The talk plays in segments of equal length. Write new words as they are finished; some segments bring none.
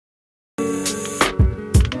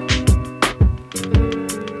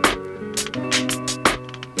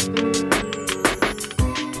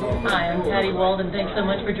Pattie Walden. Thanks so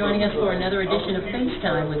much for joining us for another edition of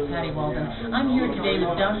FaceTime with Pattie Walden. I'm here today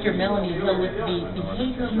with Dr. Melanie Hill with the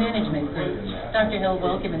Behavior Management Group. Dr. Hill,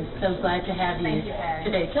 welcome, and so glad to have you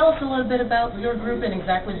today. Tell us a little bit about your group and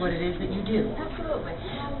exactly what it is that you do. Absolutely.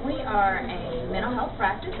 We are a mental health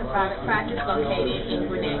practice, a private practice located in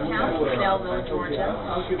Gwinnett County, Belleville, Georgia,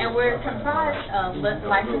 and we're comprised of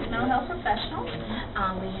licensed mental health professionals.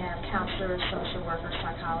 We have counselors, social workers,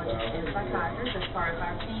 psychologists, and psychiatrists as part of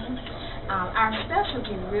our team. Our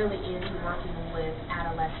specialty really is working with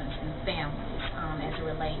adolescents and families as it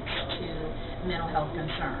relates to mental health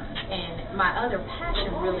concerns. And my other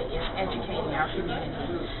passion really is educating our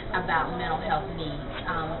community about mental health needs.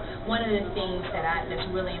 One of the things that's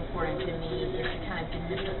really important to me is to kind of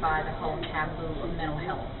demystify the whole taboo of mental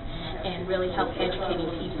health and really help educating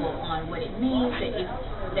people on what it means that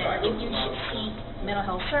if you should seek mental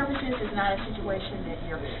health services is not a situation that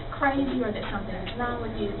you're crazy or that something is wrong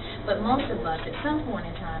with you, but most of us at some point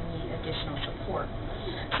in time need additional support.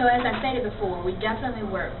 So as I stated before, we definitely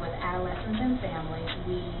work with adolescents and families.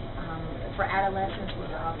 For adolescents, we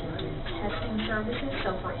often do testing services.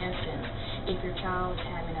 So for instance, if your child's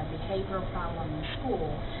having a behavioral problem in school,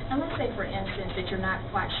 and let's say for instance that you're not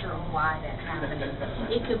quite sure why that's happening,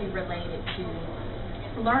 it could be related to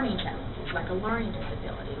learning challenges, like a learning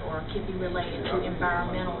disability, or it could be related to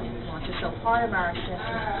environmental influences. So part of our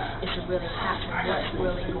assessment is to really capture what's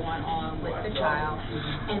really going on with the child.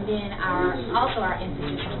 And then our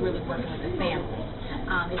emphasis is really working with the family.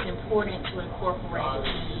 It's important to incorporate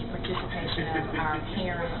the participation of our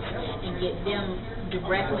parents and get them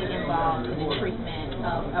directly involved in the treatment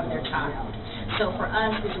of their child. So for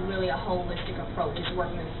us, it's really a holistic approach. It's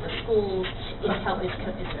working with the schools, it's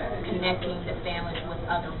connecting the families with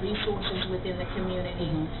other resources within the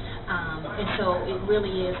community. And so it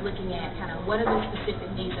really is looking at kind of what are the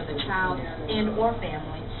specific needs of the child and or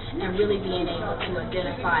family, and really being able to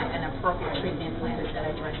identify an appropriate treatment plan that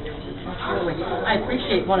address their needs. Absolutely. I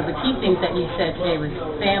appreciate one of the key things that you said today was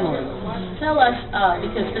family. Tell us,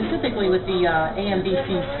 because specifically with the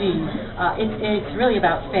AMBCC, it's really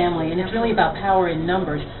about family, and it's really about power in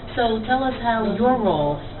numbers. So tell us how your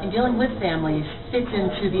role in dealing with families fits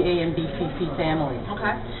into the AMBCC family.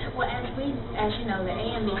 Okay. Well, as you know, the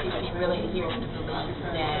AMBCC really adheres to the belief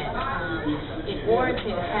that in order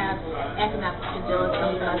to have economic stability,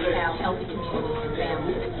 you must have healthy communities and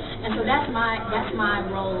families. And so that's my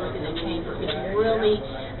role within the chamber, is really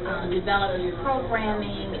developing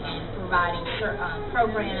programming and providing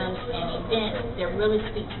programs and events that really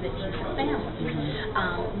speak to the needs of families.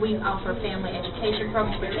 We offer family education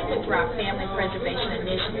programs, particularly through our Family Preservation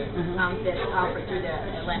Initiative that's offered through the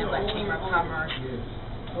Atlanta Black Chamber of Commerce.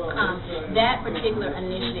 That particular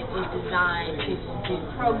initiative is designed to do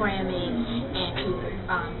programming and to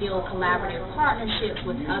build collaborative partnerships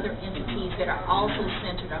with other entities that are also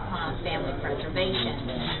centered upon family preservation.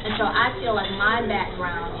 And so I feel like my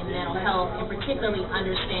background in mental health, and particularly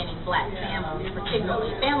understanding Black families,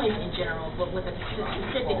 particularly families in general, but with a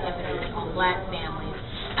specific emphasis on Black families,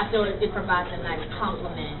 I feel that it provides a nice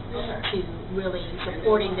complement to really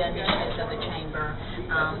supporting the initiatives of the Chamber,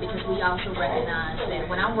 because we also recognize that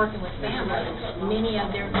when I'm working with families, many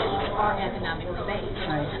of their needs are economically based.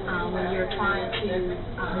 When you're trying to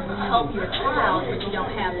help your child, but you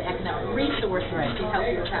don't have the economic resources to help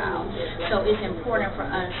your child. So it's important for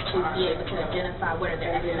us to be able to identify what are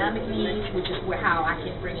their economic needs, which is how I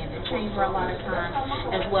can bring in the Chamber a lot of times,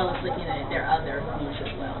 as well as looking at their other needs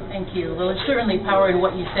as well. Thank you. Well, there's certainly power in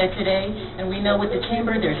what you said today, and we know with the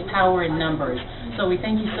Chamber there's power in numbers. So we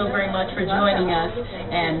thank you so very much for joining us,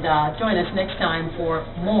 and join us next time for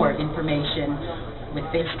more information with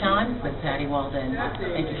FaceTime with Pattie Walden.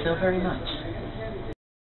 Thank you so very much.